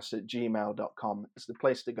 footballbettingpodcast@gmail.com is the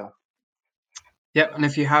place to go. Yep, and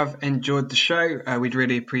if you have enjoyed the show, we'd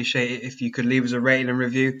really appreciate it if you could leave us a rating and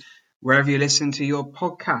review wherever you listen to your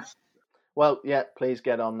podcast. Well, yeah, please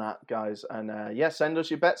get on that, guys. And send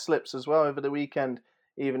us your bet slips as well over the weekend.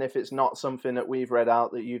 Even if it's not something that we've read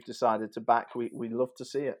out that you've decided to back, we'd love to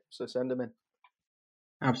see it. So send them in.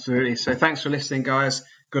 Absolutely. So thanks for listening, guys.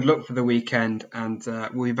 Good luck for the weekend, and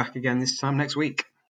we'll be back again this time next week.